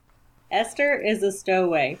Esther is a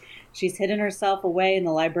stowaway. She's hidden herself away in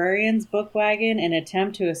the librarian's book wagon in an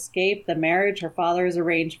attempt to escape the marriage her father has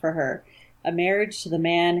arranged for her. A marriage to the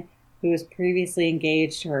man who was previously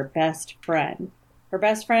engaged to her best friend. Her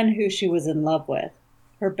best friend who she was in love with.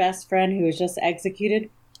 Her best friend who was just executed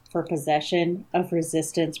for possession of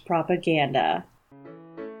resistance propaganda.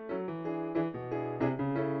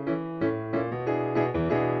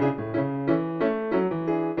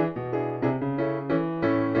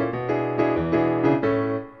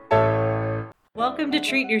 Welcome to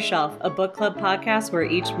Treat Your Shelf, a book club podcast where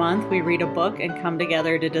each month we read a book and come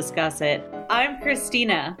together to discuss it. I'm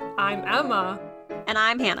Christina. I'm Emma. And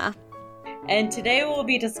I'm Hannah. And today we'll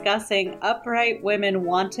be discussing Upright Women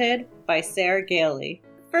Wanted by Sarah Gailey.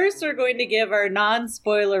 First, we're going to give our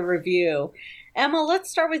non-spoiler review. Emma, let's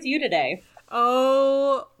start with you today.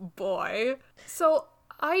 Oh boy. So,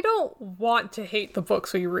 I don't want to hate the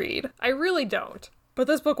books we read. I really don't. But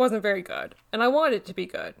this book wasn't very good, and I wanted it to be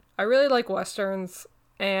good. I really like Westerns,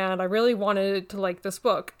 and I really wanted to like this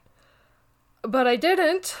book. But I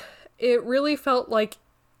didn't. It really felt like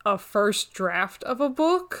a first draft of a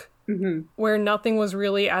book, where nothing was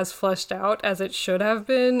really as fleshed out as it should have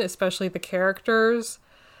been, especially the characters.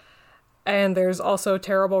 And there's also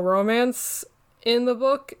terrible romance in the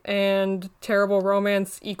book, and terrible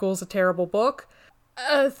romance equals a terrible book.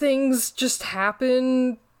 Things just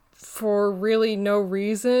happen for really no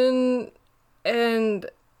reason, and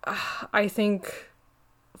I think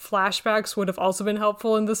flashbacks would have also been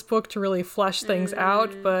helpful in this book to really flesh things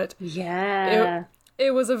out, but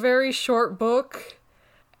it was a very short book,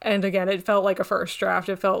 and again, it felt like a first draft.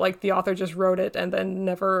 It felt like the author just wrote it and then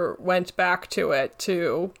never went back to it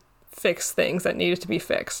to fix things that needed to be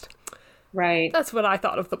fixed. Right. That's what I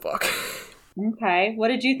thought of the book. Okay. What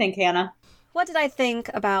did you think, Hannah? What did I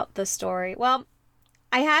think about the story? Well,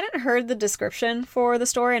 I hadn't heard the description for the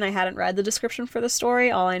story, and I hadn't read the description for the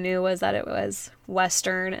story. All I knew was that it was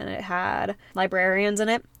Western, and it had librarians in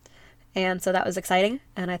it. And so that was exciting,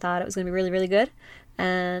 and I thought it was going to be really, really good.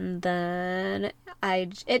 And then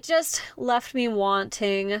it just left me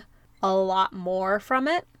wanting a lot more from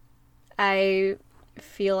it. I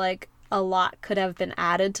feel like a lot could have been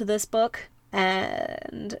added to this book,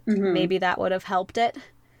 and maybe that would have helped it,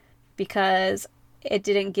 because it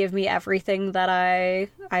didn't give me everything that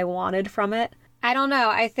I wanted from it. I don't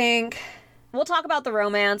know. I think we'll talk about the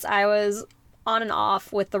romance. I was on and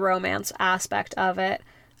off with the romance aspect of it.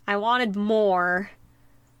 I wanted more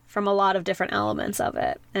from a lot of different elements of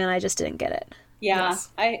it, and I just didn't get it. Yeah,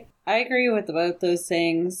 yes. I agree with both those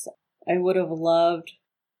things. I would have loved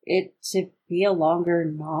it to be a longer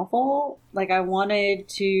novel. Like, I wanted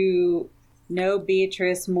to know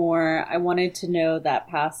Beatrice more. I wanted to know that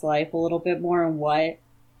past life a little bit more and what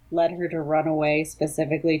led her to run away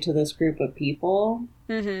specifically to this group of people.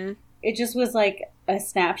 It just was like a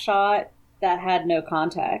snapshot that had no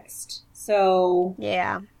context. So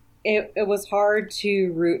yeah, it was hard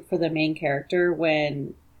to root for the main character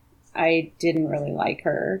when I didn't really like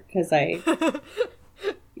her, because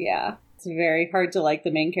yeah. It's very hard to like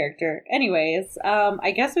the main character. Anyways,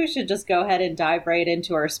 I guess we should just go ahead and dive right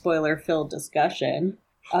into our spoiler-filled discussion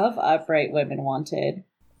of Upright Women Wanted.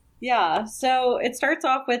 Yeah, so it starts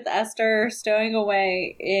off with Esther stowing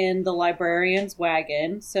away in the librarian's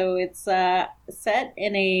wagon. So it's set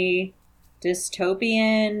in a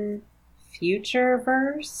dystopian future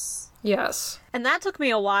verse. Yes. And that took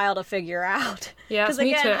me a while to figure out. Yes,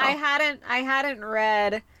 me too. I hadn't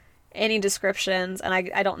read any descriptions, and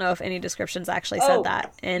I don't know if any descriptions actually said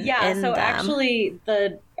that in them. Actually,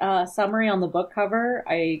 the summary on the book cover,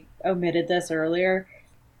 I omitted this earlier,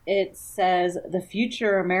 it says the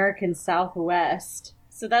future American Southwest.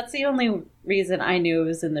 So that's the only reason I knew it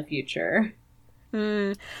was in the future.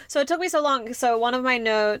 So it took me so long. So one of my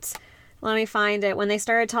notes, let me find it, when they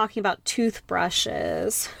started talking about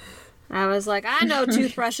toothbrushes, I was like, I know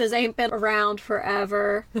toothbrushes ain't been around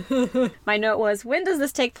forever. My note was, when does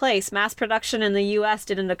this take place? Mass production in the U.S.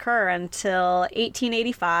 didn't occur until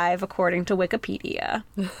 1885, according to Wikipedia.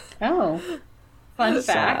 Oh, fun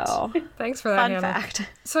fact. Thanks for that, Fun Hannah. fact.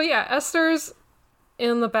 So yeah, Esther's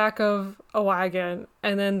in the back of a wagon,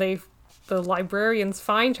 and then the librarians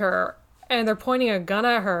find her, and they're pointing a gun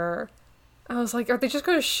at her. I was like, are they just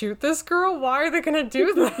going to shoot this girl? Why are they going to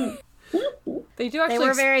do that? They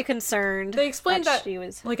were very concerned. They explained that she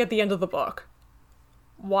was, like, at the end of the book,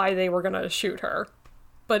 why they were gonna shoot her,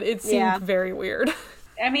 but it seemed very weird.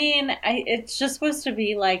 I mean, it's just supposed to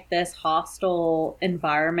be like this hostile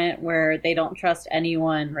environment where they don't trust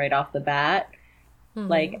anyone right off the bat.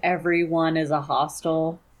 Like, everyone is a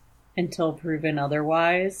hostile until proven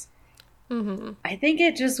otherwise. I think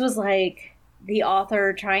it just was like the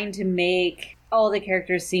author trying to make all the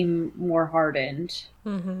characters seem more hardened.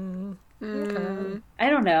 Mm-hmm. Okay. I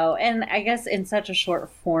don't know. And I guess in such a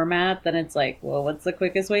short format, then it's like, well, what's the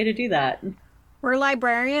quickest way to do that? Were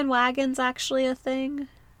librarian wagons actually a thing?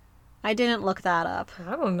 I didn't look that up.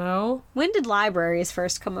 I don't know. When did libraries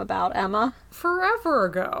first come about, Emma? Forever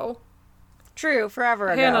ago. True, forever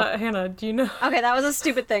ago. Hannah, do you know? Okay, that was a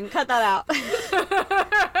stupid thing. Cut that out.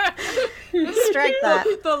 Strike that.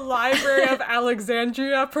 The Library of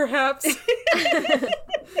Alexandria, perhaps?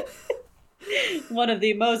 One of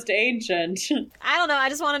the most ancient. I don't know. I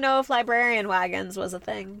just want to know if librarian wagons was a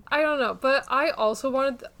thing. I don't know, but I also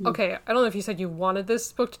wanted... Okay, I don't know if you said you wanted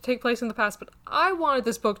this book to take place in the past, but I wanted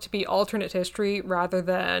this book to be alternate history rather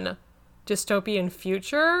than dystopian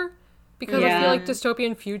future. Because I feel like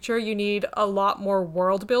dystopian future, you need a lot more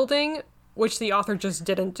world building, which the author just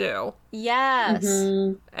didn't do. Yes.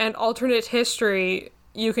 Mm-hmm. And alternate history,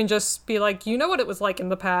 you can just be like, you know what it was like in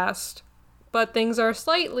the past, but things are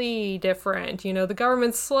slightly different. You know, the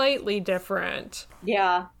government's slightly different.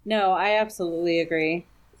 Yeah. No, I absolutely agree.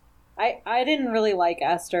 I didn't really like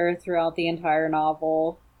Esther throughout the entire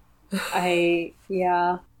novel.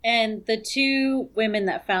 Yeah. And the two women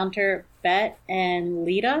that found her, Bet and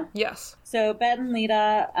Lita. Yes. So Bet and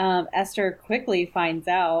Lita, Esther quickly finds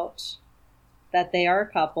out that they are a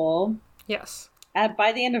couple. Yes.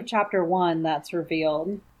 By the end of chapter 1, that's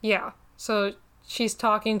revealed. Yeah. So she's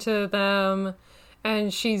talking to them,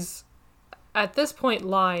 and she's at this point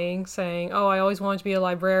lying, saying, oh, I always wanted to be a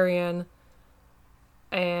librarian,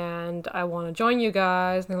 and I want to join you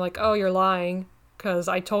guys. And they're like, oh, you're lying, because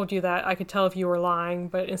I told you that I could tell if you were lying,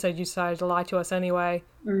 but instead you decided to lie to us anyway.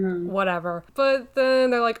 Mm-hmm. Whatever. But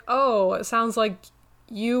then they're like, oh, it sounds like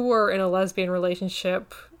you were in a lesbian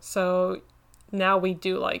relationship, so now we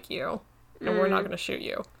do like you, and we're not going to shoot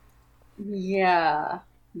you. Yeah.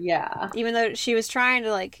 Yeah. Even though she was trying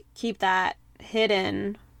to, like, keep that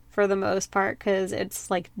hidden for the most part, because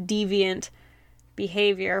it's, like, deviant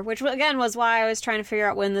behavior, which, again, was why I was trying to figure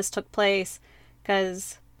out when this took place,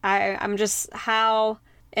 because I'm just how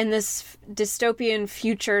in this dystopian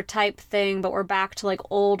future type thing, but we're back to, like,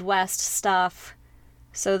 Old West stuff.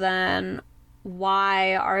 So then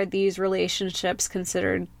why are these relationships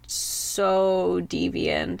considered so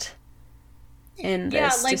deviant in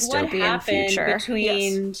this dystopian future?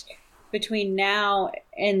 Between now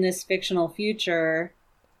and this fictional future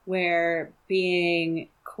where being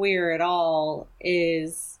queer at all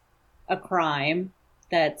is a crime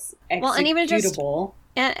that's executable. Well, and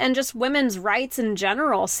even just women's rights in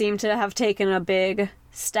general seem to have taken a big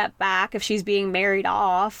step back if she's being married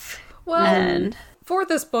off. Well, for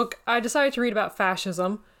this book, I decided to read about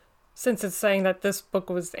fascism, since it's saying that this book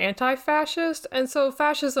was anti-fascist, and so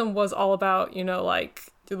fascism was all about, you know, like,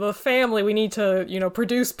 the family, we need to, you know,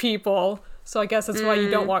 produce people, so I guess that's why you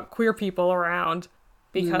don't want queer people around,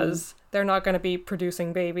 because they're not going to be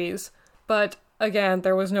producing babies. But, again,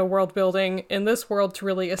 there was no world building in this world to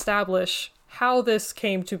really establish how this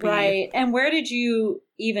came to be. Right, and where did you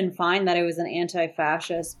even find that it was an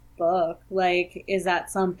anti-fascist book? Like, is that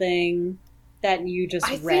something that you just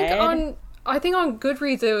read? I think on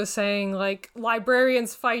Goodreads it was saying, like,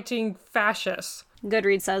 librarians fighting fascists.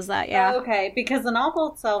 Goodreads says that, yeah. Oh, okay, because the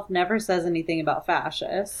novel itself never says anything about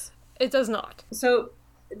fascists. It does not. So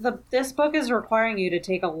this book is requiring you to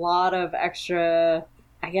take a lot of extra,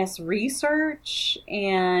 I guess, research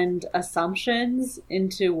and assumptions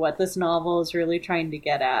into what this novel is really trying to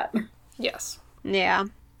get at. Yes. Yeah.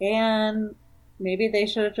 And maybe they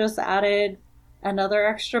should have just added another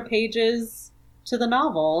extra pages to the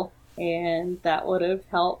novel, and that would have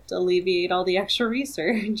helped alleviate all the extra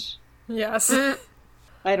research. Yes.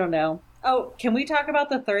 I don't know. Oh, can we talk about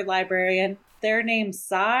the third librarian? Their name's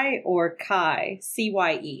Cy or Kai?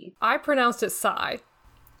 C-Y-E. I pronounced it Cy.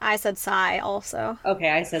 I said Cy also. Okay,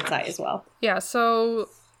 I said Cy as well. Yeah, so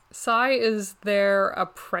Cy is their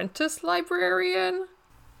apprentice librarian.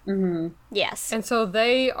 Mm-hmm. Yes. And so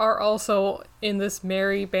they are also in this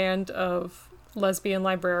merry band of lesbian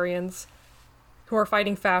librarians who are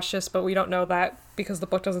fighting fascists, but we don't know that because the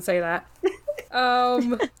book doesn't say that.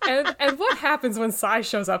 And what happens when Cy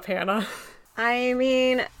shows up, Hannah? I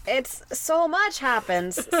mean, it's so much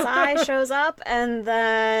happens. Cy shows up, and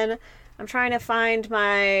then I'm trying to find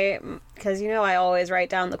because you know I always write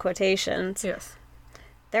down the quotations. Yes.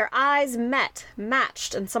 Their eyes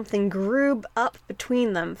matched, and something grew up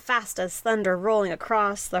between them, fast as thunder rolling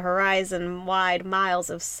across the horizon, wide miles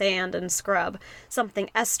of sand and scrub. Something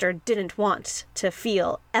Esther didn't want to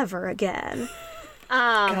feel ever again.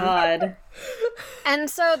 God. And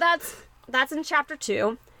so that's in chapter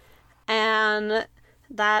 2, and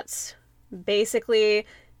that's basically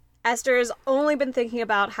Esther's only been thinking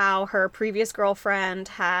about how her previous girlfriend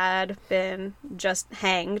had been just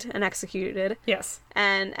hanged and executed. Yes.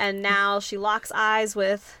 And now she locks eyes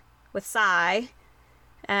with Sai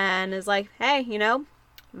and is like, hey, you know,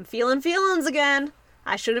 I'm feeling feelings again.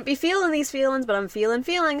 I shouldn't be feeling these feelings, but I'm feeling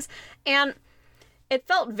feelings. And it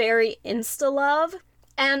felt very insta-love.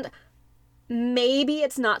 And maybe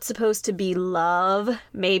it's not supposed to be love.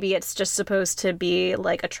 Maybe it's just supposed to be,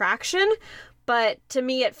 like, attraction. But to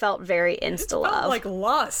me, it felt very insta-love. It felt like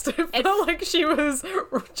lust. It felt like she was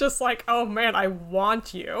just like, oh man, I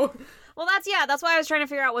want you. Well, that's why I was trying to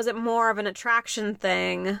figure out, was it more of an attraction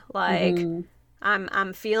thing? Like,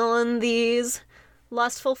 I'm feeling these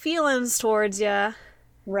lustful feelings towards you.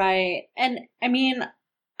 Right. And I mean,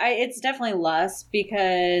 it's definitely lust,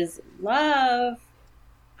 because love,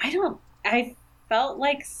 I felt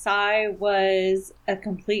like Sai was a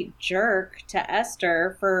complete jerk to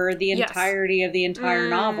Esther for the entirety of the entire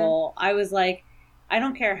novel. I was like, I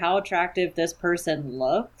don't care how attractive this person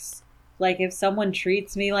looks. Like, if someone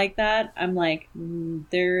treats me like that, I'm like,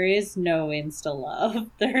 there is no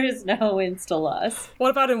insta-love. There is no insta-lust.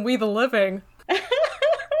 What about in We the Living?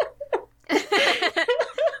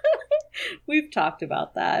 We've talked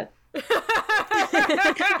about that.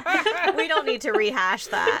 We don't need to rehash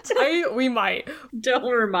that. We might. Don't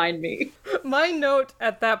remind me. My note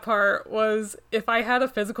at that part was, if I had a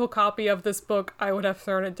physical copy of this book, I would have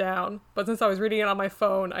thrown it down. But since I was reading it on my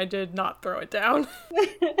phone, I did not throw it down.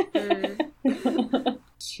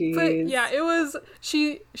 Jeez. But yeah, it was,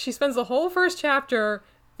 she spends the whole first chapter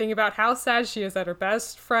thinking about how sad she is that her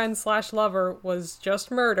best friend / lover was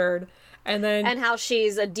just murdered. And how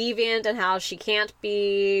she's a deviant and how she can't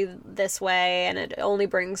be this way and it only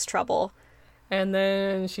brings trouble. And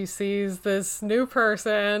then she sees this new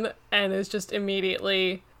person and is just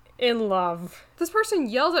immediately in love. This person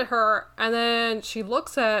yells at her, and then she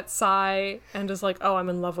looks at Sai and is like, oh, I'm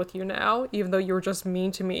in love with you now, even though you were just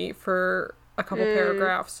mean to me for a couple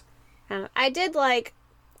paragraphs. And I did like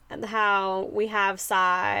how we have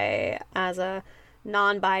Sai as a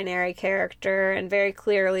non-binary character and very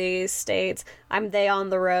clearly states, I'm they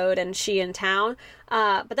on the road and she in town.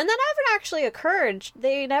 But then that never actually occurred.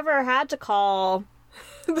 They never had to call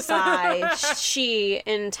Sai she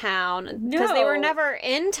in town, because they were never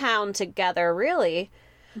in town together, really.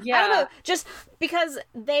 Yeah. I don't know, just because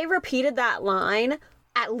they repeated that line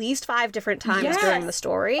at least 5 different times during the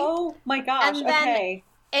story. Oh my gosh, and then okay.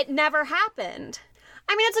 It never happened.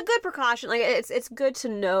 I mean, it's a good precaution. Like, it's good to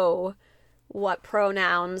know what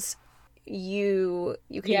pronouns you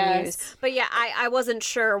can use. But yeah, I wasn't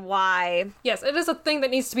sure why. Yes, it is a thing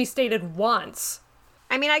that needs to be stated once.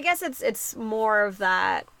 I mean, I guess it's more of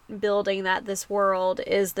that building that this world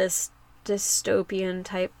is this dystopian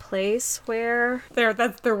type place where...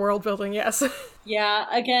 That's their world building, yes. Yeah,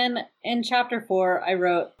 again, in chapter 4, I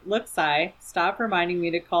wrote, look, Sai, stop reminding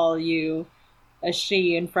me to call you a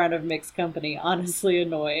she in front of mixed company. Honestly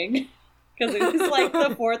annoying. Because it was like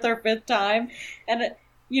the 4th or 5th time. And,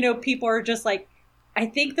 people are just like, I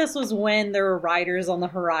think this was when there were riders on the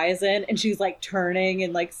horizon and she's like turning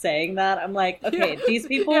and like saying that. I'm like, okay, these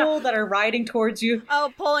people that are riding towards you.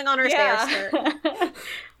 Oh, pulling on her stairs skirt.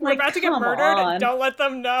 We're about to get murdered. Don't let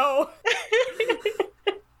them know.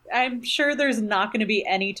 I'm sure there's not going to be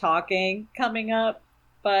any talking coming up.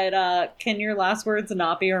 But can your last words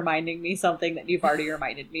not be reminding me something that you've already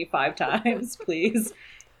reminded me 5 times, please?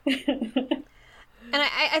 And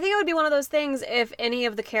I think it would be one of those things if any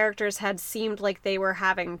of the characters had seemed like they were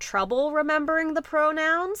having trouble remembering the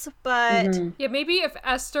pronouns, but... Yeah, maybe if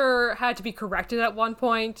Esther had to be corrected at one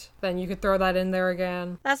point, then you could throw that in there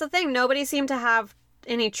again. That's the thing. Nobody seemed to have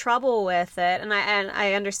any trouble with it, and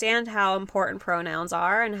I understand how important pronouns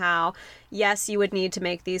are and how, yes, you would need to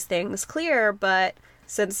make these things clear, but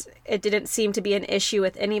since it didn't seem to be an issue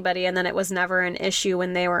with anybody and then it was never an issue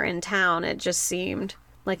when they were in town, it just seemed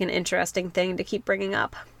like an interesting thing to keep bringing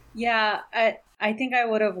up. Yeah, I think I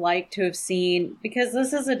would have liked to have seen, because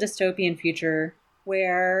this is a dystopian future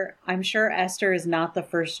where I'm sure Esther is not the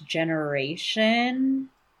first generation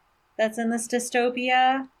that's in this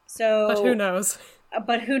dystopia. So, but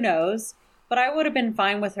who knows? But I would have been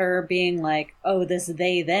fine with her being like, oh, this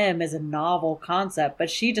they, them is a novel concept.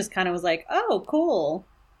 But she just kind of was like, oh, cool.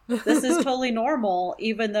 This is totally normal,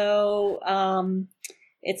 even though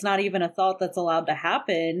it's not even a thought that's allowed to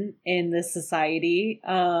happen in this society.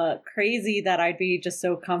 Crazy that I'd be just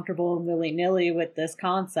so comfortable and willy-nilly with this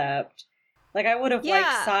concept. Like, I would have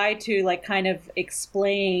liked Sai to, like, kind of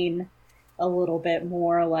explain a little bit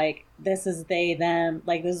more, like, this is they, them.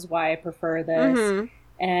 Like, this is why I prefer this. Mm-hmm.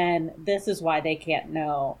 And this is why they can't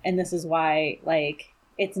know. And this is why, like,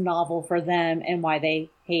 it's novel for them and why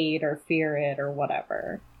they hate or fear it or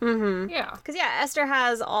whatever. Mm-hmm. Yeah. Because, yeah, Esther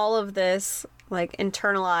has all of this, like,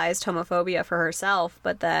 internalized homophobia for herself,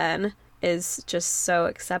 but then is just so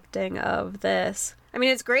accepting of this. I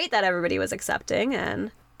mean, it's great that everybody was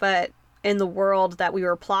accepting, but in the world that we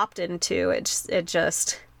were plopped into, it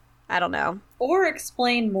just, I don't know. Or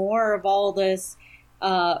explain more of all this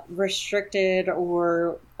restricted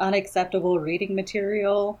or unacceptable reading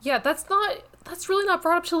material. Yeah, that's really not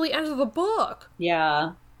brought up till the end of the book.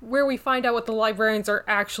 Yeah. Where we find out what the librarians are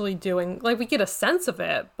actually doing. Like, we get a sense of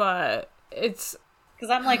it, but it's... Because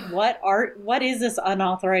I'm like, what is this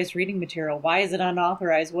unauthorized reading material? Why is it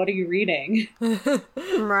unauthorized? What are you reading?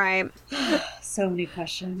 Right. So many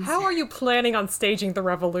questions. How are you planning on staging the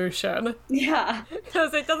revolution? Yeah.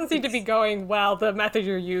 Because it doesn't seem to be going well, the method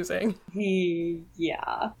you're using.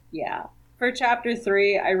 Yeah. For chapter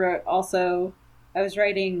 3, I was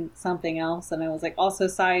writing something else, and I was like, also,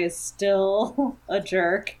 Sai is still a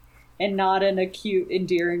jerk, and not in a cute,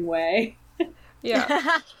 endearing way.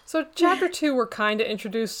 Yeah. So chapter 2, we're kind of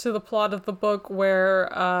introduced to the plot of the book where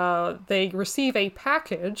they receive a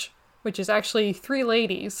package, which is actually 3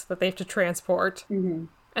 ladies that they have to transport. Mm-hmm.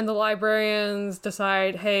 And the librarians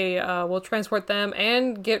decide, hey, we'll transport them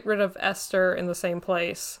and get rid of Esther in the same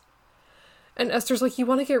place. And Esther's like, you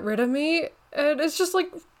want to get rid of me? And it's just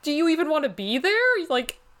like, do you even want to be there?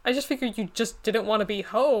 Like, I just figured you just didn't want to be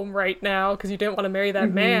home right now because you didn't want to marry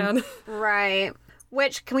that man. Right.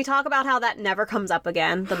 Which, can we talk about how that never comes up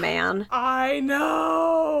again, the man? I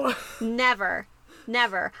know! Never.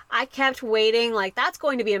 I kept waiting, like, that's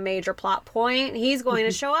going to be a major plot point. He's going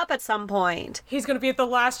to show up at some point. He's going to be at the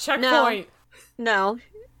last checkpoint. No.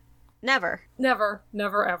 Never. Never,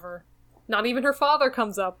 ever. Not even her father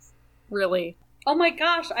comes up, really. Oh my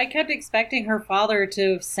gosh, I kept expecting her father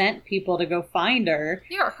to have sent people to go find her.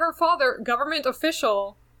 Yeah, her father, government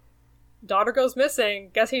official. Daughter goes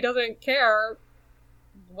missing. Guess he doesn't care.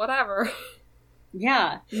 Whatever.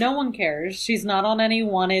 Yeah, no one cares. She's not on any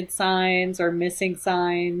wanted signs or missing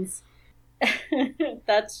signs.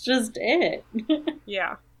 That's just it.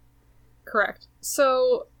 Yeah. Correct.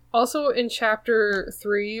 So, also in chapter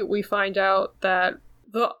 3, we find out that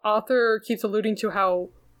the author keeps alluding to how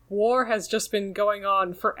war has just been going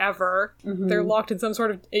on forever. Mm-hmm. They're locked in some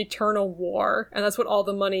sort of eternal war, and that's what all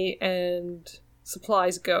the money and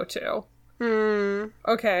supplies go to.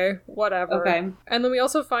 Okay, whatever. Okay. And then we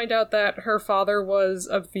also find out that her father was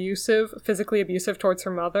physically abusive towards her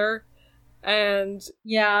mother. And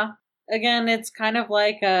yeah, again, it's kind of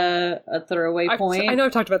like a throwaway point. I know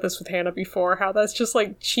I've talked about this with Hannah before, how that's just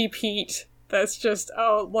like cheap heat. That's just,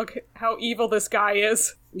 oh, look how evil this guy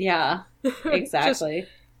is. Yeah, exactly.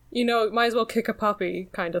 Just, might as well kick a puppy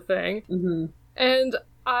kind of thing. Mm-hmm. And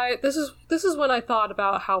this is when I thought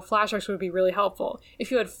about how flashbacks would be really helpful.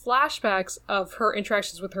 If you had flashbacks of her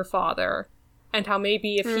interactions with her father, and how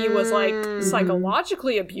maybe if he was like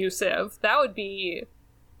psychologically abusive, that would be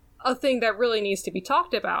a thing that really needs to be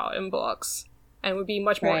talked about in books, and would be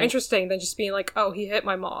much more interesting than just being like, oh, he hit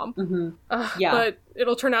my mom. Mm-hmm. Yeah. But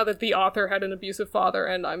it'll turn out that the author had an abusive father,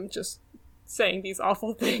 and I'm just saying these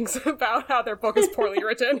awful things about how their book is poorly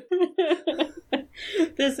written.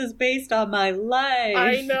 This is based on my life.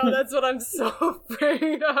 I know, that's what I'm so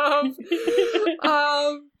afraid of.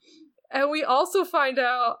 And we also find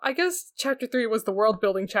out, I guess chapter 3 was the world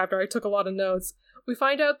building chapter. I took a lot of notes. We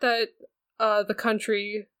find out that the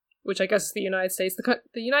country, which I guess is the United States,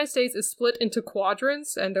 the United States is split into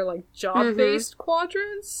quadrants, and they're like job-based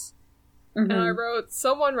quadrants. Mm-hmm. And I wrote,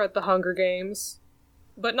 someone read The Hunger Games.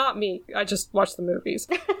 But not me. I just watched the movies.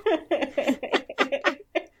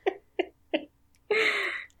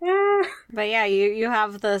 But yeah, you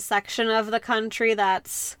have the section of the country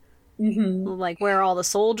that's like where all the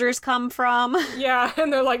soldiers come from. Yeah,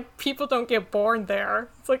 and they're like, people don't get born there.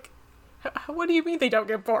 It's like, what do you mean they don't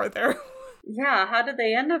get born there? Yeah, how did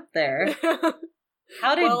they end up there?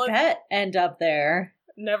 How did Bet end up there?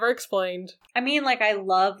 Never explained. I mean, like, I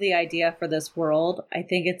love the idea for this world. I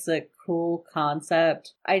think it's a cool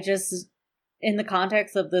concept. I just, in the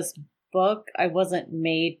context of this book, I wasn't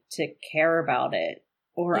made to care about it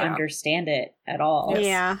or understand it at all. Yes.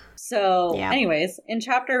 Yeah. So, anyways,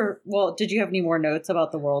 did you have any more notes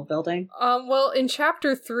about the world building? Well, in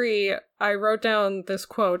chapter 3, I wrote down this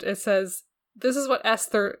quote. It says, this is what I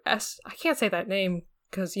can't say that name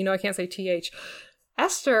because, I can't say TH.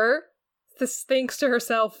 Esther thinks to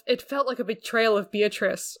herself, it felt like a betrayal of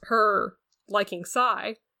Beatrice, her liking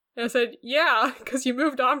Sai. And I said, yeah, because you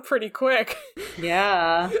moved on pretty quick.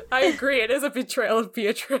 Yeah. I agree, it is a betrayal of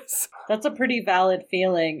Beatrice. That's a pretty valid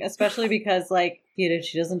feeling, especially because, like, she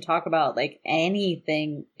doesn't talk about, like,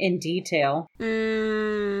 anything in detail.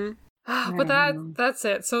 But that's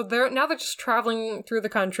it. So they're just traveling through the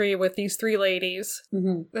country with these 3 ladies.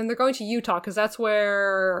 Mm-hmm. And they're going to Utah because that's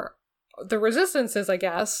where the resistance is, I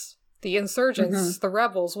guess. The insurgents, the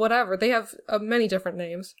rebels, whatever. They have many different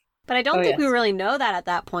names. But I don't think we really know that at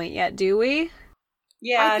that point yet, do we?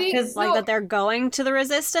 Yeah, because that they're going to the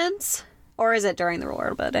resistance? Or is it during the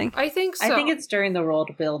world building? I think so. I think it's during the world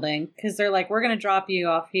building because they're like, we're going to drop you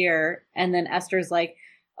off here. And then Esther's like,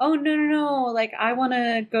 oh, no. Like, I want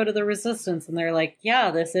to go to the resistance. And they're like, yeah,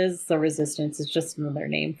 this is the resistance. It's just another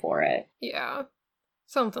name for it. Yeah.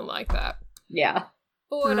 Something like that. Yeah.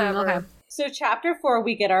 Whatever. Okay. So chapter 4,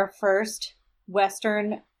 we get our first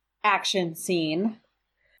Western action scene.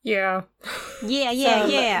 Yeah.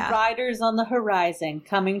 Yeah. Riders on the horizon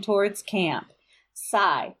coming towards camp.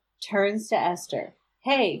 Sai turns to Esther.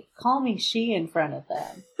 Hey, call me she in front of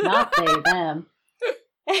them, not they, them.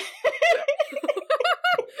 It's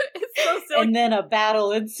so silly. And then a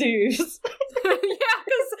battle ensues. Yeah,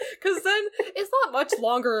 because then it's not much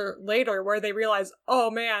longer later where they realize, oh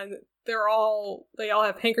man, they all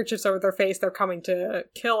have handkerchiefs over their face. They're coming to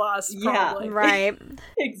kill us. Probably. Yeah, right.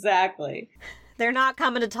 Exactly. They're not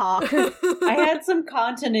coming to talk. I had some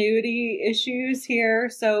continuity issues here.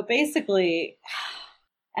 So basically,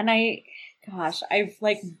 and I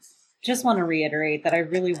just want to reiterate that I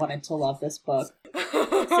really wanted to love this book.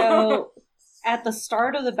 So at the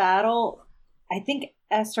start of the battle, I think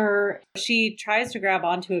Esther, she tries to grab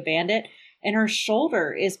onto a bandit and her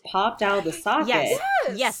shoulder is popped out of the socket.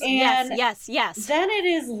 Yes. Then it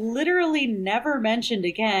is literally never mentioned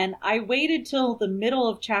again. I waited till the middle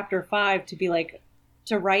of chapter 5 to be like,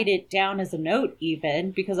 to write it down as a note even,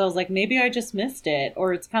 because I was like, maybe I just missed it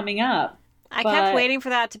or it's coming up. I kept waiting for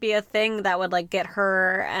that to be a thing that would like get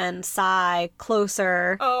her and Sai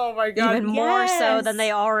closer. Oh my god. Even more so than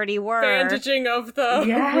they already were. Bandaging of the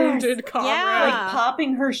wounded comrade. Yeah. Like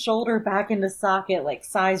popping her shoulder back into socket, like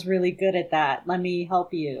Sai's really good at that. Let me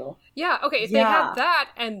help you. Yeah, okay, if they had that,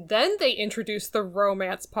 and then they introduced the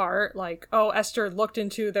romance part, like, oh, Esther looked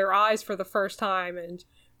into their eyes for the first time and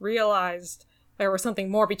realized there was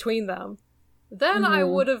something more between them, then I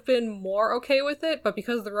would have been more okay with it, but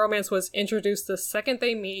because the romance was introduced the second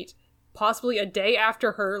they meet, possibly a day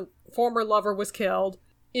after her former lover was killed,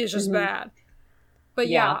 is just bad. But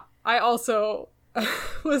yeah, I also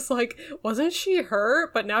was like, wasn't she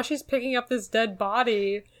hurt? But now she's picking up this dead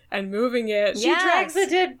body and moving it. She drags a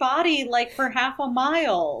dead body like for half a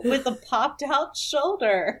mile with a popped out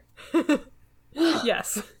shoulder.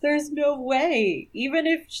 Yes. There's no way. Even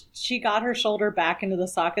if she got her shoulder back into the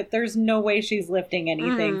socket, there's no way she's lifting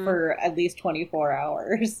anything for at least 24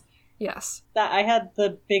 hours. Yes. That I had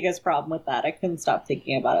the biggest problem with that. I couldn't stop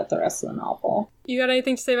thinking about it the rest of the novel. You got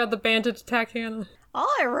anything to say about the bandit attack, Hannah? All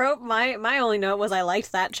I wrote, my only note was I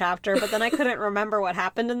liked that chapter, but then I couldn't remember what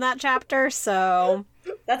happened in that chapter, so...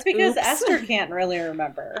 That's because Esther can't really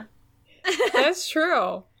remember. That's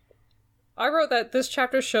true. I wrote that this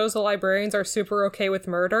chapter shows the librarians are super okay with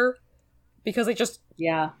murder because they just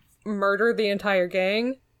murdered the entire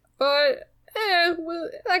gang. But,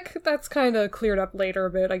 that's kind of cleared up later a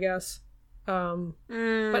bit, I guess. But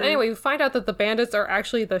anyway, we find out that the bandits are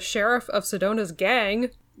actually the sheriff of Sedona's gang.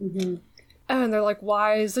 Mm-hmm. And they're like,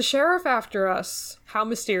 why is the sheriff after us? How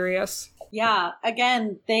mysterious. Yeah,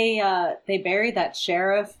 again, they bury that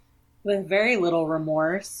sheriff with very little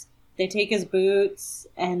remorse. They take his boots,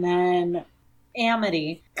 and then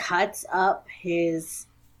Amity cuts up his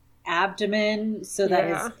abdomen so that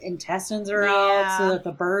his intestines are out, so that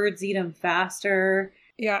the birds eat him faster.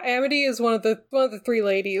 Yeah, Amity is one of the 3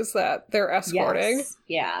 ladies that they're escorting. Yes.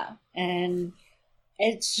 Yeah, and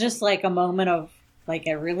it's just like a moment of like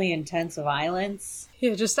a really intense violence.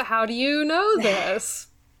 Yeah, just how do you know this?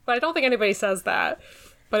 But I don't think anybody says that.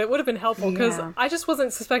 But it would have been helpful because I just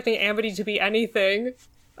wasn't suspecting Amity to be anything.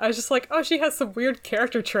 I was just like, oh, she has some weird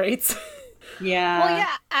character traits. Yeah. Well,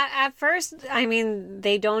 yeah, at first, I mean,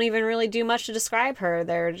 they don't even really do much to describe her.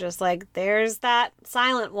 They're just like, there's that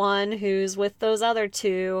silent one who's with those other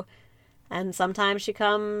 2, and sometimes she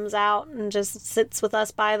comes out and just sits with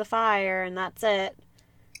us by the fire, and that's it.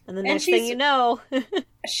 And the next thing you know...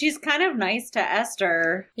 she's kind of nice to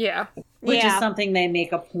Esther. Yeah. Which is something they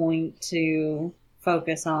make a point to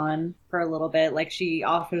focus on for a little bit. Like, she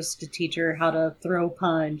offers to teach her how to throw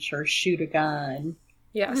punch or shoot a gun.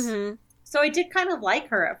 Yes. Mm-hmm. So I did kind of like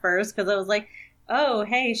her at first, because I was like, oh,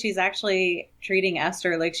 hey, she's actually treating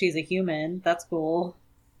Esther like she's a human. That's cool.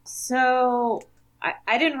 So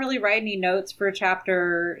I didn't really write any notes for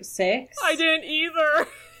chapter 6. I didn't either.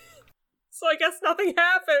 So I guess nothing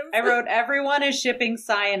happens. I wrote, everyone is shipping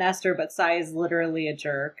Sai and Esther, but Sai is literally a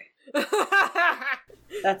jerk.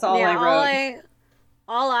 That's all I wrote.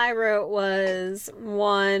 All I wrote was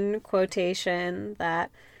one quotation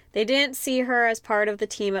that they didn't see her as part of the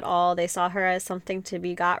team at all. They saw her as something to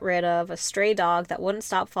be got rid of, a stray dog that wouldn't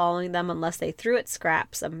stop following them unless they threw it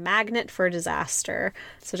scraps, a magnet for disaster.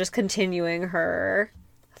 So just continuing her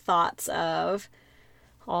thoughts of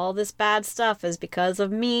all this bad stuff is because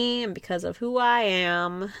of me and because of who I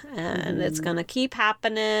am, and it's gonna keep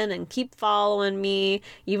happening and keep following me,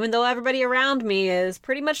 even though everybody around me is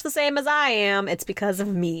pretty much the same as I am. It's because of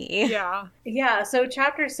me. Yeah, so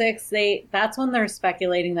chapter 6, that's when they're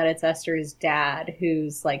speculating that it's Esther's dad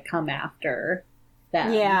who's, like, come after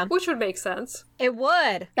them. Yeah. Which would make sense. It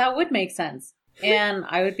would. That would make sense. And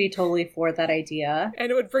I would be totally for that idea.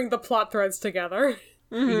 And it would bring the plot threads together.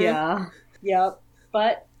 Mm-hmm. Yeah. Yep.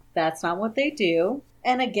 But that's not what they do.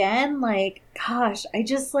 And again, like, gosh, I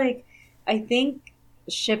think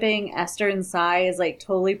shipping Esther and Sai is, like,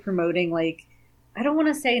 totally promoting, like, I don't want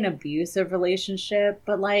to say an abusive relationship,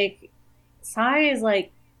 but, like, Sai is,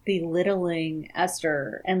 like, belittling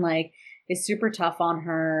Esther and, like, is super tough on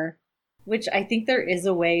her, which I think there is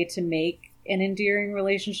a way to make an endearing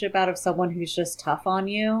relationship out of someone who's just tough on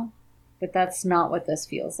you, but that's not what this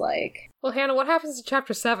feels like. Well, Hannah, what happens in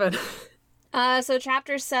chapter 7? So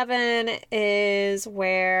chapter 7 is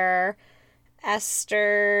where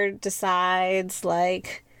Esther decides,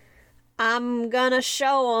 like, I'm gonna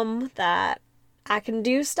show them that I can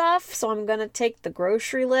do stuff, so I'm gonna take the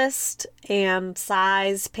grocery list and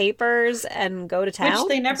Sai's papers and go to town. Which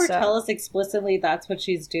they never tell us explicitly that's what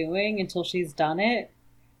she's doing until she's done it.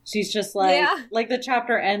 She's just like, like the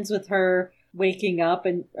chapter ends with her waking up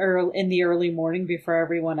in the early morning before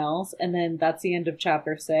everyone else, and then that's the end of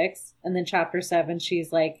chapter 6. And then chapter 7,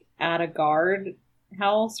 she's like at a guard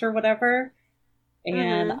house or whatever,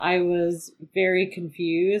 and I was very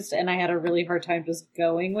confused, and I had a really hard time just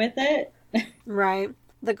going with it. Right.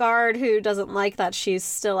 The guard who doesn't like that she's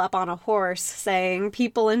still up on a horse, saying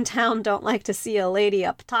people in town don't like to see a lady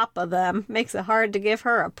up top of them, makes it hard to give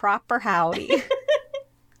her a proper howdy.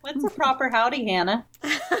 What's a proper howdy, Hannah?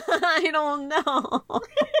 I don't know.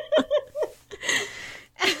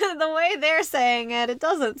 The way they're saying it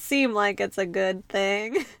doesn't seem like it's a good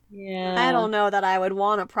thing. Yeah. I don't know that I would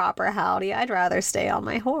want a proper howdy. I'd rather stay on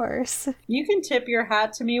my horse. You can tip your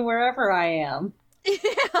hat to me wherever I am.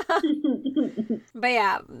 But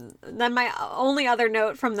yeah, then my only other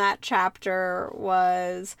note from that chapter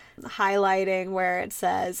was highlighting where it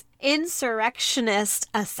says, insurrectionist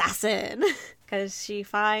assassin. Because she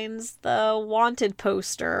finds the wanted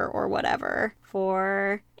poster or whatever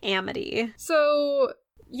for Amity. So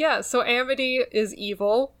Amity is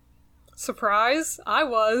evil. Surprise, I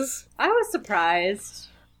was surprised.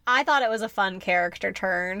 I thought it was a fun character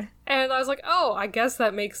turn. And I was like, oh, I guess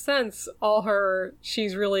that makes sense.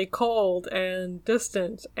 She's really cold and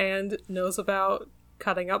distant and knows about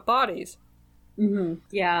cutting up bodies. Mm-hmm.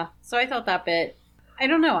 Yeah, so I thought that bit, I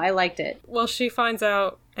don't know, I liked it. Well, she finds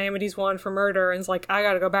out Amity's wanted for murder and is like, I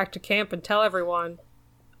gotta go back to camp and tell everyone.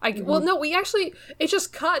 Well, no, it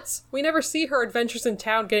just cuts. We never see her adventures in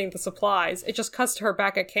town getting the supplies. It just cuts to her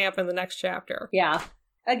back at camp in the next chapter. Yeah.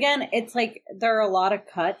 Again, it's like there are a lot of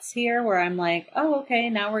cuts here where I'm like, oh, okay,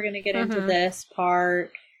 now we're going to get into this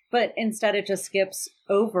part. But instead it just skips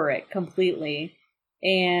over it completely.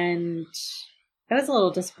 And I was a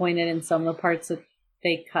little disappointed in some of the parts that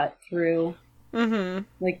they cut through. Mm-hmm.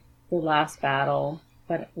 Like the last battle.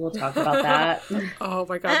 But we'll talk about that. Oh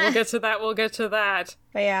my god, we'll get to that.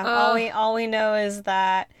 But yeah, all we know is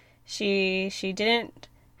that she didn't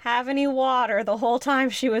have any water the whole time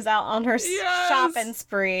she was out on her shopping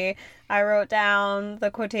spree. I wrote down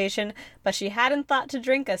the quotation, but she hadn't thought to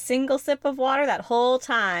drink a single sip of water that whole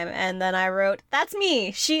time. And then I wrote, that's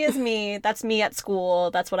me. She is me. That's me at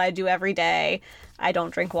school. That's what I do every day. I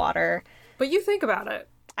don't drink water. But you think about it.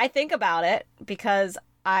 I think about it because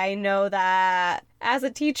I know that as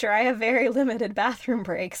a teacher, I have very limited bathroom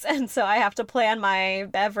breaks. And so I have to plan my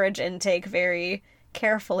beverage intake very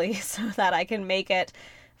carefully so that I can make it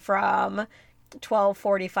from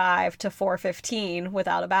 12:45 to 4:15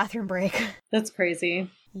 without a bathroom break. That's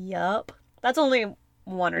crazy. Yup. That's only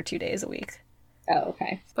 1 or 2 days a week. Oh,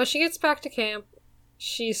 okay. But she gets back to camp.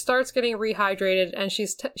 She starts getting rehydrated, and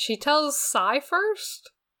she tells Sai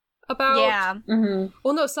first about... Yeah. Mm-hmm.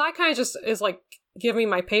 Well, no, Sai kind of just is like, give me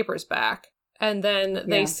my papers back. And then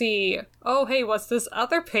they see, oh, hey, what's this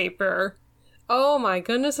other paper? Oh my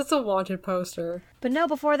goodness, it's a wanted poster. But no,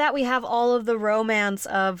 before that we have all of the romance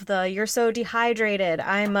of the you're so dehydrated,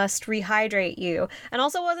 I must rehydrate you. And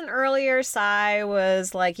also wasn't earlier Sai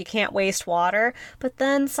was like, you can't waste water. But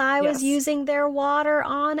then Sai was using their water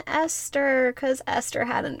on Esther because Esther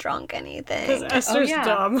hadn't drunk anything. Because Esther's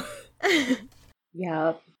dumb.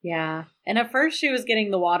 Yep. Yeah. And at first she was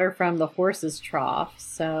getting the water from the horse's trough,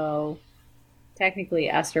 so technically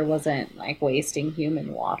Esther wasn't like wasting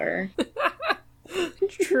human water.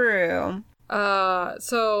 True.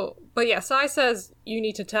 But yeah, Sai says you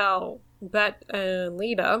need to tell Bet and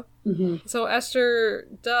Lita. Mm-hmm. So Esther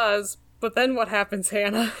does, but then what happens,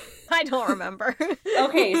 Hannah? I don't remember.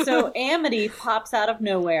 Okay, so Amity pops out of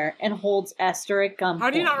nowhere and holds Esther at gunpoint. How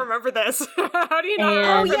do you not remember this? How do you not And-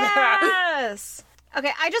 remember that? Yes.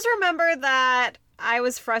 Okay, I just remember that I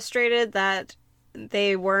was frustrated that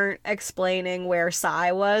they weren't explaining where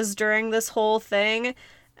Sai was during this whole thing,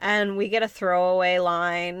 and we get a throwaway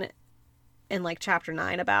line in like chapter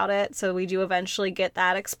 9 about it, so we do eventually get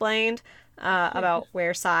that explained about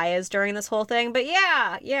where Sai is during this whole thing. But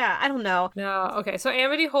yeah, I don't know. No, okay, so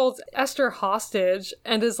Amity holds Esther hostage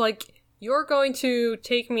and is like, you're going to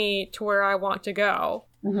take me to where I want to go.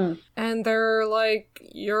 Mm-hmm. And they're like,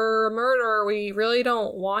 you're a murderer, we really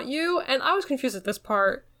don't want you. And I was confused at this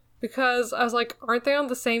part because I was like, aren't they on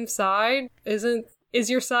the same side? Is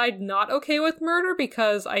your side not okay with murder?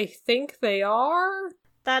 Because I think they are.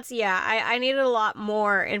 I needed a lot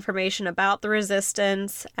more information about the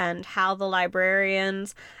Resistance and how the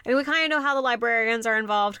librarians... I mean, we kind of know how the librarians are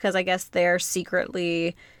involved because I guess they're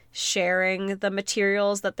secretly sharing the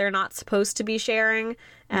materials that they're not supposed to be sharing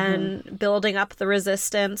and building up the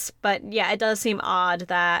Resistance. But yeah, it does seem odd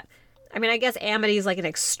that... I mean, I guess Amity's like an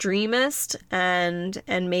extremist, and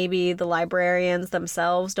maybe the librarians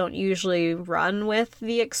themselves don't usually run with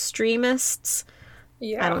the extremists.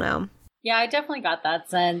 Yeah. I don't know. Yeah, I definitely got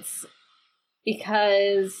that sense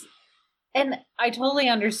because, and I totally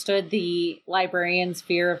understood the librarian's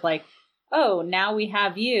fear of like, oh, now we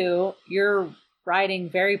have you. You're riding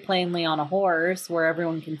very plainly on a horse where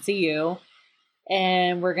everyone can see you,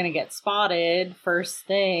 and we're going to get spotted first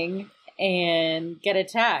thing and get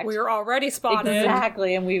attacked. We were already spotted.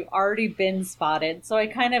 Exactly, and we've already been spotted. So I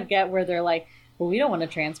kind of get where they're like, well, we don't want to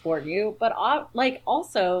transport you. But, like,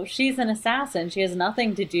 also, she's an assassin. She has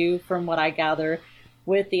nothing to do, from what I gather,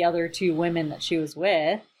 with the other two women that she was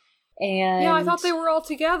with. And Yeah, I thought they were all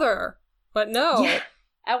together. But no. Yeah.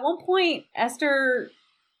 At one point, Esther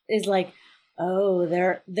is like, oh,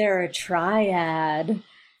 they're a triad.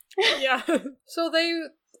 Yeah. So the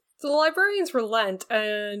librarians relent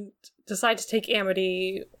and decide to take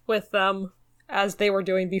Amity with them as they were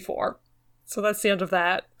doing before. So that's the end of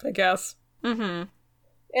that, I guess. Mm-hmm.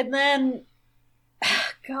 And then,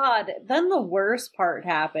 God, then the worst part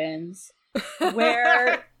happens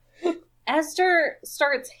where Esther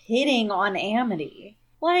starts hitting on Amity.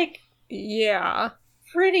 Like, Yeah.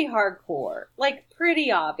 pretty hardcore. Like,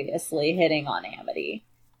 pretty obviously hitting on Amity.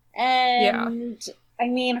 And, I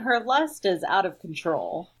mean, her lust is out of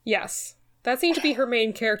control. Yes. That seemed to be her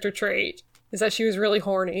main character trait, is that she was really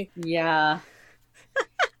horny. Yeah.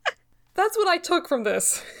 That's what I took from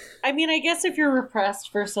this. I mean, I guess if you're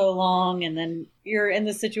repressed for so long and then you're in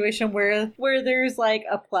the situation where there's like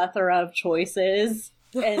a plethora of choices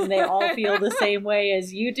and they all feel the same way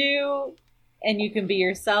as you do and you can be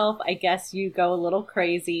yourself, I guess you go a little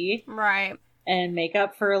crazy. Right. And make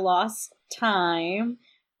up for lost time.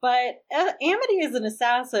 But Amity is an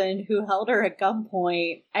assassin who held her at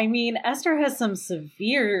gunpoint. I mean, Esther has some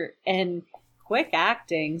severe and quick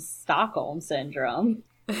acting Stockholm syndrome.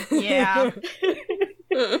 Yeah.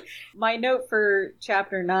 My note for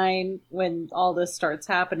chapter 9 when all this starts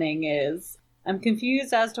happening is I'm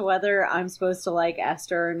confused as to whether I'm supposed to like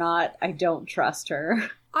Esther or not. I don't trust her.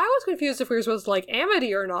 I was confused if we were supposed to like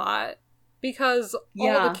Amity or not, because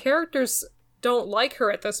all the characters don't like her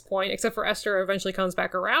at this point, except for Esther who eventually comes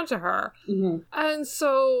back around to her. Mm-hmm. And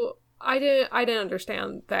so I didn't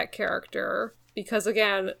understand that character, because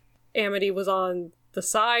again, Amity was on the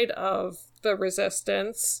side of the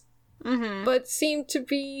Resistance, but seemed to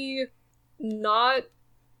be not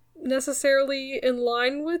necessarily in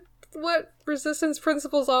line with what Resistance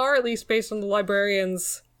principles are, at least based on the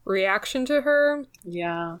librarian's reaction to her.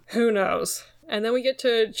 Yeah. Who knows? And then we get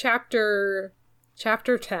to chapter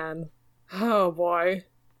 10. Oh boy.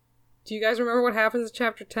 Do you guys remember what happens in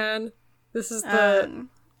chapter 10? This is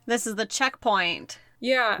the checkpoint.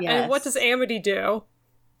 Yeah, Yes. and what does Amity do?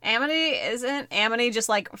 Isn't Amity just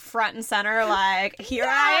like front and center, like, here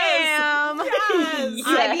Yes! I am. Yes!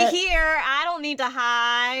 I be here. I don't need to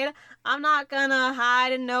hide. I'm not gonna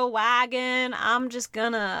hide in no wagon. I'm just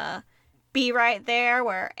gonna be right there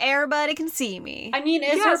where everybody can see me. I mean,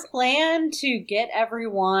 is Yes. her plan to get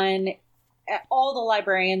everyone, all the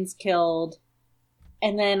librarians killed,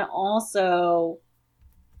 and then also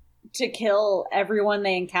to kill everyone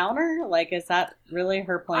they encounter? Like, is that really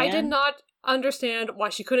her plan? I did not understand why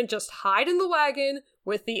she couldn't just hide in the wagon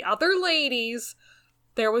with the other ladies.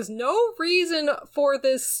 There was no reason for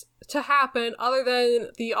this to happen other than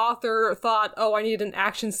the author thought, oh, I need an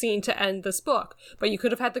action scene to end this book. But you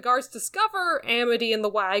could have had the guards discover Amity in the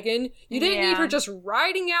wagon. You didn't need her just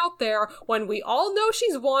riding out there when we all know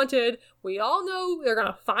she's wanted. We all know they're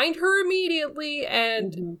gonna find her immediately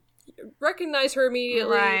and recognize her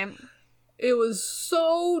immediately. Right. It was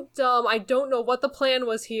so dumb. I don't know what the plan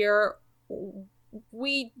was here.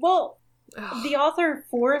 The author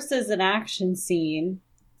forces an action scene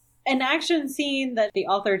that the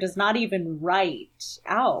author does not even write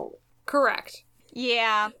out. Correct.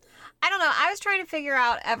 Yeah. I don't know. I was trying to figure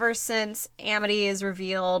out ever since Amity is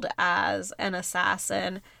revealed as an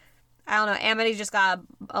assassin. I don't know. Amity just got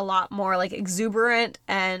a lot more like exuberant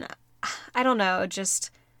and I don't know,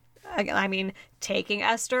 just, I mean, taking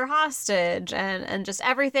Esther hostage and just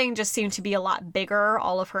everything just seemed to be a lot bigger.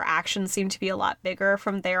 All of her actions seemed to be a lot bigger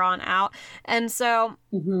from there on out. And so,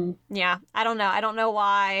 yeah, I don't know. I don't know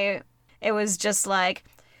why it was just like,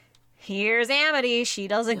 here's Amity. She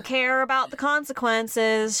doesn't care about the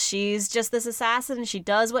consequences. She's just this assassin. She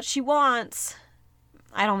does what she wants.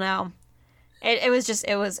 I don't know. It was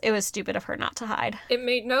stupid of her not to hide. It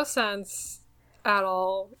made no sense at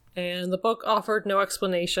all. And the book offered no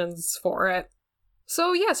explanations for it.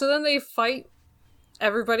 So then they fight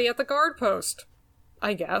everybody at the guard post,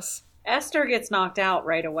 I guess. Esther gets knocked out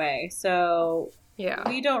right away, so yeah,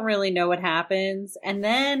 we don't really know what happens. And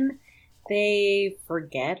then they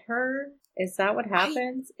forget her? Is that what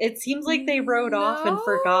happens? It seems like they rode off and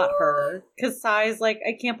forgot her. Because Sai's like,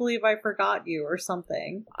 I can't believe I forgot you, or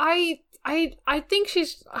something. I think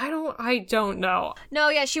she's... I don't know. No,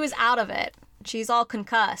 yeah, she was out of it. She's all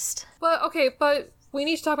concussed. But we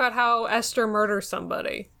need to talk about how Esther murders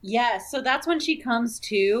somebody. Yes, so that's when she comes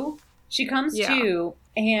to. She comes to,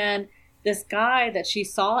 and this guy that she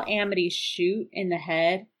saw Amity shoot in the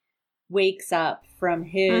head wakes up from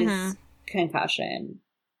his concussion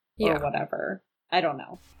or whatever. I don't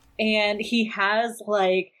know. And he has,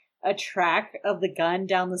 like, a track of the gun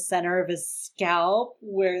down the center of his scalp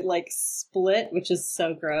where, like, split, which is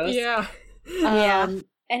so gross. Yeah.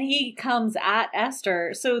 And he comes at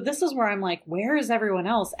Esther. So this is where I'm like, where is everyone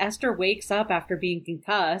else? Esther wakes up after being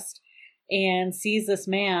concussed and sees this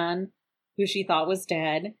man who she thought was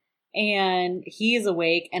dead. And he is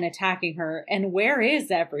awake and attacking her. And where is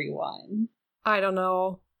everyone? I don't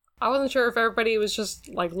know. I wasn't sure if everybody was just,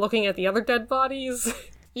 like, looking at the other dead bodies.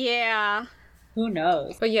 Yeah. Who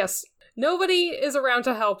knows? But yes, nobody is around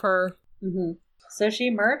to help her. So she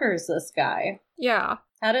murders this guy. Yeah.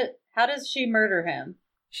 How does she murder him?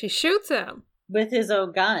 She shoots him. With his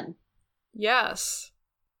own gun. Yes.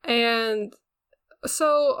 And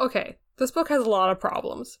so, okay, this book has a lot of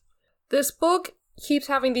problems. This book keeps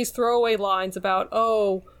having these throwaway lines about,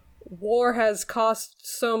 oh, war has cost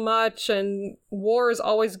so much and war is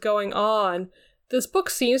always going on. This book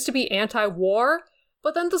seems to be anti-war,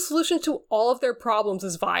 but then the solution to all of their problems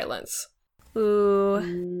is violence.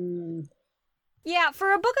 Ooh. Yeah,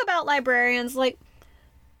 for a book about librarians, like,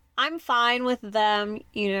 I'm fine with them,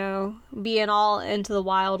 you know, being all into the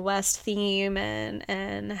Wild West theme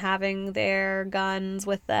and having their guns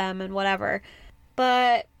with them and whatever.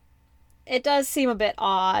 But it does seem a bit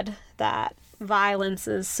odd that violence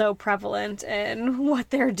is so prevalent in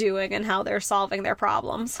what they're doing and how they're solving their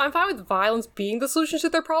problems. I'm fine with violence being the solution to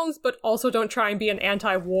their problems, but also don't try and be an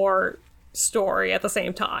anti-war story at the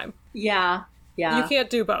same time. Yeah. You can't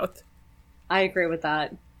do both. I agree with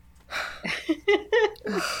that.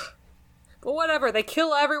 But whatever, they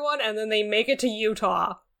kill everyone and then they make it to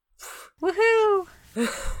Utah. Woohoo!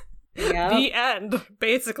 The end,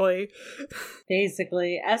 basically.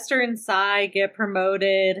 Basically. Esther and Sai get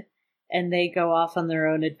promoted and they go off on their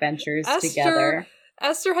own adventures together.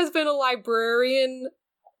 Esther has been a librarian,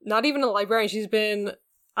 not even a librarian, she's been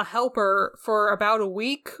a helper for about a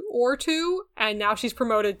week or two, and now she's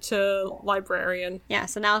promoted to librarian. Yeah,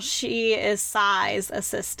 so now she is Sai's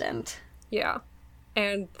assistant. Yeah.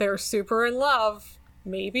 And they're super in love,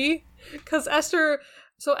 maybe? Because Esther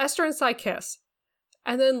and Sai kiss.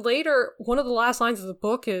 And then later, one of the last lines of the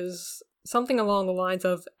book is something along the lines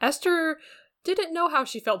of, Esther didn't know how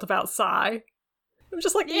she felt about Sai. I'm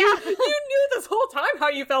just like, you knew this whole time how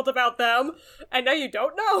you felt about them, and now you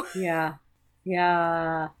don't know? Yeah.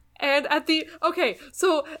 And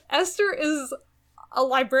so Esther is a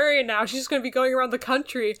librarian now. She's going to be going around the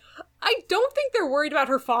country. I don't think they're worried about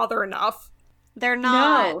her father enough. They're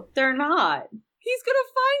not. No, they're not. He's going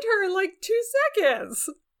to find her in like 2 seconds.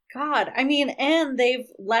 God, I mean, and they've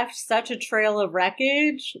left such a trail of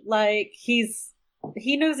wreckage. Like, he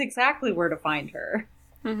knows exactly where to find her.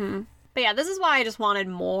 But yeah, this is why I just wanted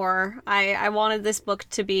more. I wanted this book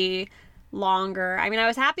to be longer. I mean, I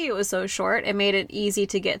was happy it was so short. It made it easy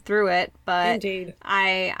to get through it, but Indeed.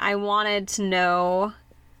 I wanted to know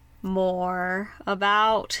more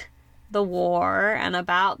about the war and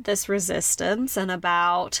about this resistance and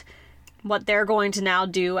about what they're going to now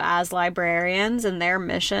do as librarians and their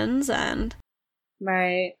missions. And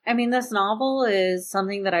Right. I mean, this novel is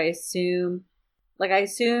something that I assume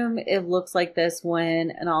it looks like this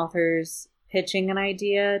when an author's pitching an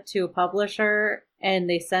idea to a publisher and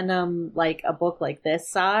they send them like a book like this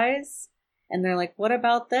size and they're like, what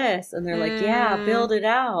about this? And they're like, yeah, build it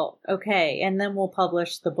out. Okay. And then we'll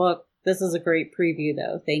publish the book. This is a great preview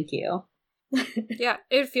though. Thank you. Yeah,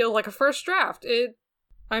 it feels like a first draft.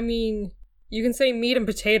 I mean, you can say meat and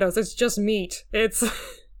potatoes. It's just meat. There's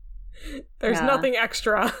nothing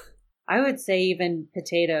extra. I would say even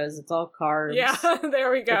potatoes. It's all carbs. Yeah,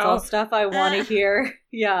 there we go. It's all stuff I want to hear.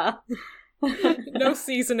 Yeah. No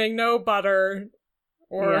seasoning, no butter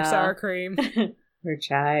or sour cream. Or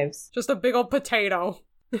chives. Just a big old potato.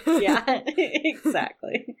 Yeah,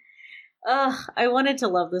 exactly. I wanted to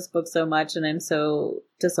love this book so much, and I'm so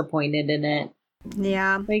disappointed in it.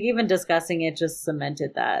 yeah. Like, even discussing it just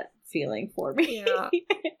cemented that feeling for me. Yeah.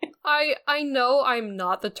 I know I'm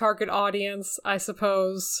not the target audience, I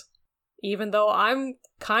suppose. Even though I'm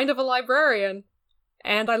kind of a librarian.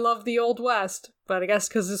 And I love the Old West. But I guess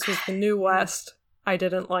because this was the New West, I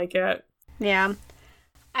didn't like it. Yeah.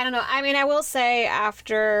 I don't know. I mean, I will say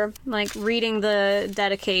after, like, reading the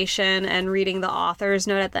dedication and reading the author's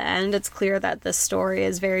note at the end, it's clear that this story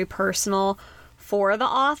is very personal for the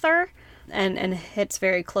author and hits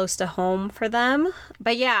very close to home for them.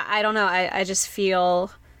 But yeah, I don't know. I just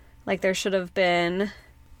feel like there should have been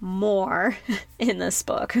more in this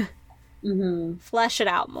book. Mm-hmm. Flesh it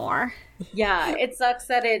out more. Yeah, it sucks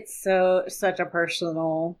that it's such a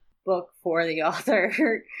personal book for the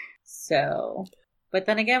author. So... But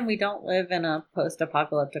then again, we don't live in a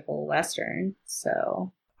post-apocalyptic Western,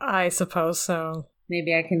 so... I suppose so.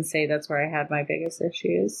 Maybe I can say that's where I had my biggest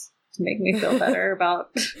issues, to make me feel better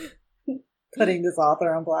about putting this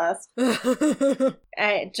author on blast.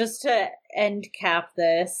 Just to end cap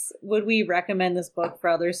this, would we recommend this book for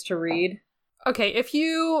others to read? Okay,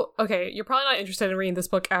 you're probably not interested in reading this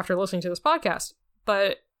book after listening to this podcast,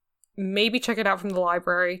 but maybe check it out from the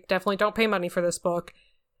library. Definitely don't pay money for this book.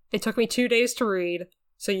 It took me 2 days to read,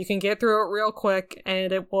 so you can get through it real quick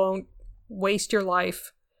and it won't waste your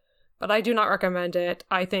life. But I do not recommend it.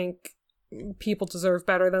 I think people deserve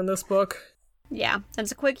better than this book. Yeah,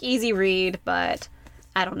 it's a quick, easy read, but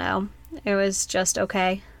I don't know. It was just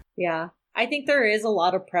okay. Yeah. I think there is a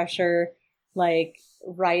lot of pressure, like,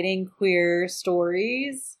 writing queer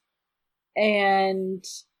stories, and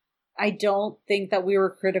I don't think that we were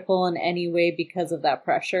critical in any way because of that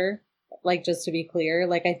pressure. Like, just to be clear,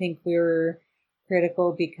 like, I think we were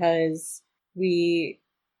critical because we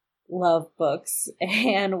love books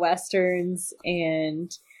and Westerns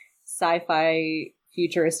and sci-fi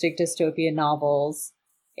futuristic dystopian novels.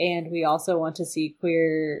 And we also want to see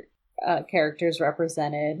queer characters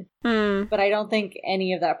represented. But I don't think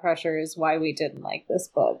any of that pressure is why we didn't like this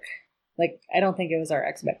book. Like, I don't think it was our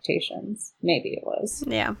expectations. Maybe it was.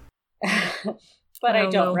 Yeah. But I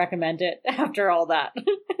don't recommend it after all that.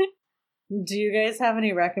 Do you guys have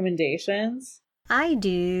any recommendations? I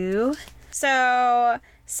do. So,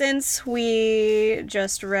 since we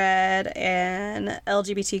just read an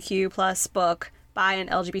LGBTQ plus book by an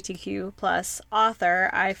LGBTQ plus author,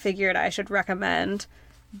 I figured I should recommend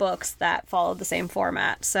books that followed the same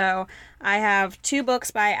format. So, I have 2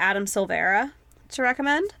 books by Adam Silvera to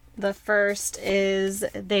recommend. The first is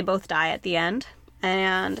They Both Die at the End.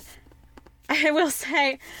 And I will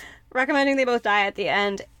say, recommending They Both Die at the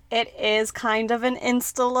End, it is kind of an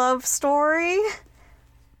insta-love story,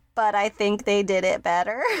 but I think they did it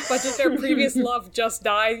better. But did their previous love just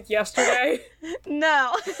die yesterday?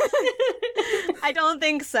 No. I don't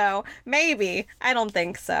think so. Maybe. I don't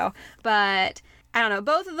think so. But I don't know.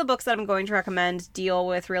 Both of the books that I'm going to recommend deal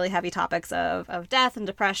with really heavy topics of death and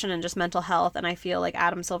depression and just mental health, and I feel like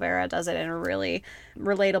Adam Silvera does it in a really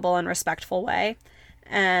relatable and respectful way.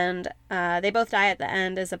 And They Both Die at the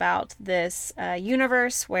End is about this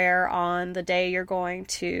universe where on the day you're going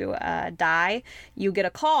to die, you get a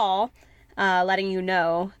call letting you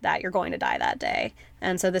know that you're going to die that day.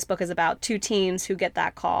 And so this book is about 2 teens who get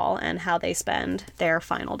that call and how they spend their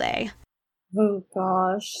final day. Oh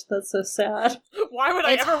gosh, that's so sad. Why would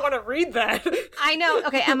I ever want to read that? I know.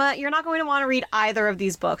 Okay, Emma, you're not going to want to read either of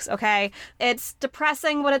these books, okay? It's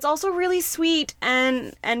depressing, but it's also really sweet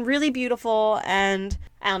and really beautiful, and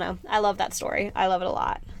I don't know. I love that story. I love it a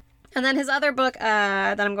lot. And then his other book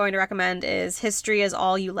that I'm going to recommend is History Is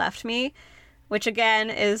All You Left Me, which again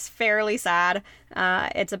is fairly sad.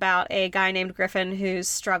 It's about a guy named Griffin who's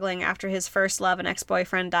struggling after his first love and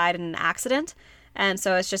ex-boyfriend died in an accident. And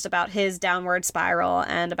so it's just about his downward spiral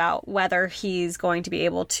and about whether he's going to be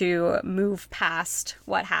able to move past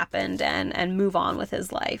what happened and move on with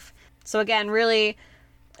his life. So again, really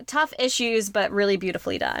tough issues, but really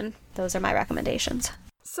beautifully done. Those are my recommendations.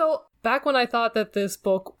 So back when I thought that this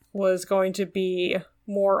book was going to be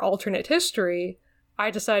more alternate history,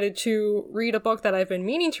 I decided to read a book that I've been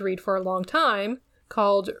meaning to read for a long time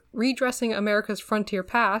called Redressing America's Frontier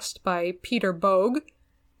Past by Peter Bogue.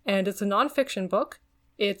 And it's a nonfiction book.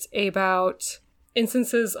 It's about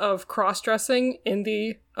instances of cross-dressing in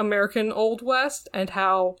the American Old West and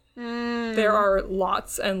how there are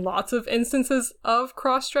lots and lots of instances of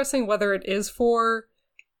cross-dressing, whether it is for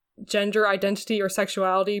gender identity or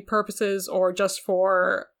sexuality purposes or just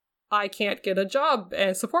for I can't get a job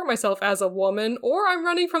and support myself as a woman, or I'm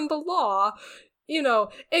running from the law. You know,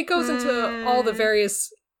 it goes into all the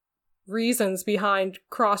various reasons behind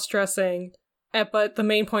cross-dressing. But the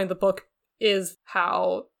main point of the book is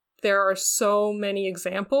how there are so many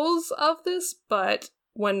examples of this, but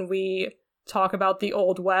when we talk about the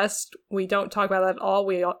Old West, we don't talk about that at all.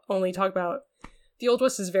 We only talk about the Old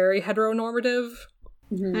West is very heteronormative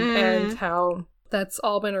and how that's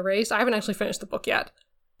all been erased. I haven't actually finished the book yet.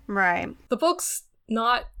 Right. The book's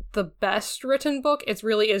not the best written book. It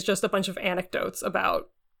really is just a bunch of anecdotes about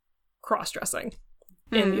cross-dressing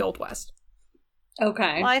in the Old West.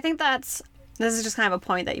 Okay. Well, I think this is just kind of a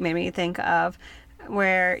point that you made me think of,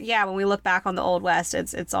 where, yeah, when we look back on the Old West,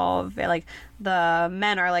 it's all like the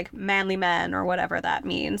men are like manly men or whatever that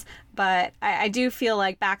means. But I do feel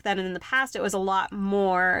like back then and in the past, it was a lot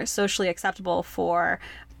more socially acceptable for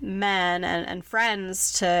men and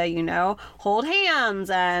friends to, you know, hold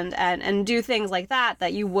hands and do things like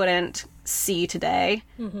that you wouldn't see today.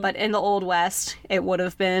 But in the Old West, it would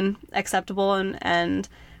have been acceptable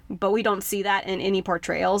but we don't see that in any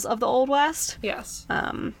portrayals of the Old West. Yes.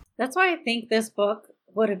 That's why I think this book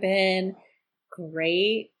would have been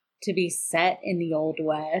great to be set in the Old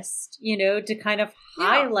West, you know, to kind of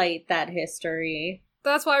highlight that history.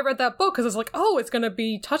 That's why I read that book, because it's like, oh, it's going to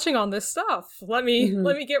be touching on this stuff. Let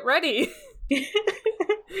me get ready.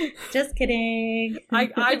 Just kidding.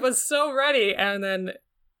 I was so ready, and then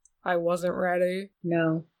I wasn't ready.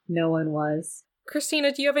 No one was.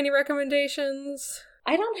 Christina, do you have any recommendations?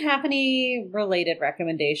 I don't have any related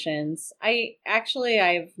recommendations.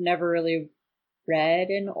 I've never really read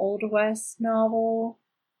an Old West novel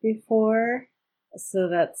before, so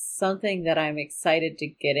that's something that I'm excited to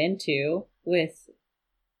get into with,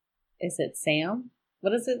 is it Sam?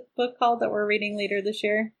 What is it book called that we're reading later this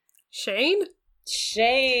year? Shane?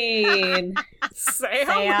 Sam.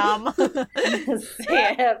 Sam.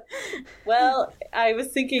 Sam. Well, I was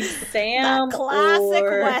thinking Sam, that classic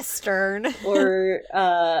Western, or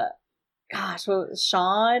gosh, what was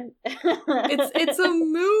Sean? It's a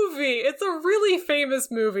movie. It's a really famous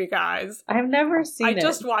movie, guys. I've never seen it. I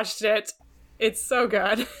just watched it. It's so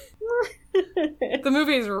good. The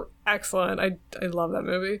movie is excellent. I love that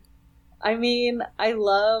movie. I mean, I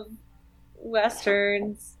love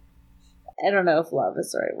Westerns. I don't know if love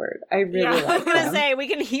is the right word. I really like them. I was going to say, we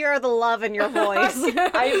can hear the love in your voice.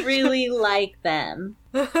 I really like them.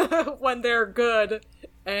 When they're good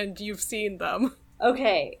and you've seen them.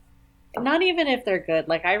 Okay. Not even if they're good.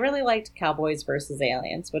 Like, I really liked Cowboys versus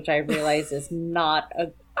Aliens, which I realize is not a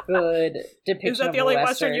good depiction of a Western. Is that the only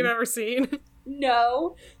Western you've ever seen?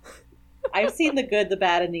 No. I've seen the good, the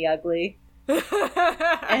bad, and the ugly.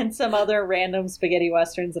 And some other random spaghetti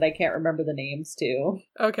westerns that I can't remember the names to.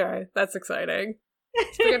 Okay, that's exciting.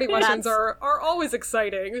 Spaghetti westerns are always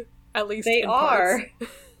exciting, at least they in are.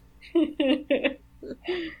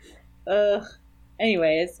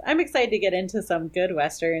 Anyways, I'm excited to get into some good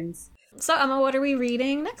westerns. So, Emma, what are we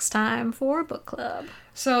reading next time for book club?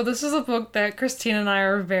 So this is a book that Christine and I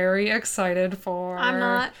are very excited for. I'm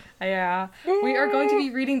not. Yeah. We are going to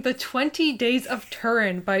be reading The 20 Days of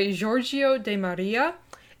Turin by Giorgio De Maria.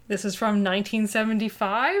 This is from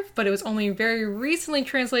 1975, but it was only very recently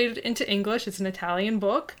translated into English. It's an Italian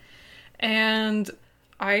book. And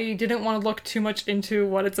I didn't want to look too much into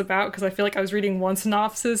what it's about because I feel like I was reading one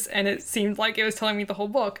synopsis and it seemed like it was telling me the whole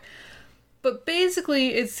book. But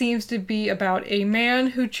basically, it seems to be about a man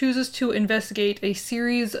who chooses to investigate a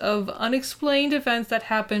series of unexplained events that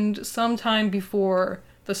happened sometime before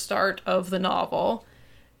the start of the novel.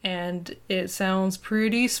 And it sounds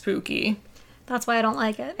pretty spooky. That's why I don't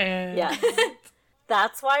like it. And Yeah.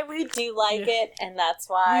 That's why we do like it, and that's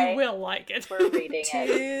why we will like it. we're reading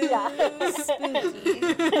it. Yeah.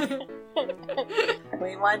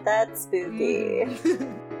 We want that spooky.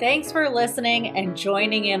 Thanks for listening and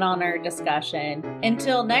joining in on our discussion.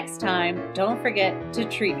 Until next time, don't forget to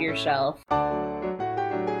treat yourself.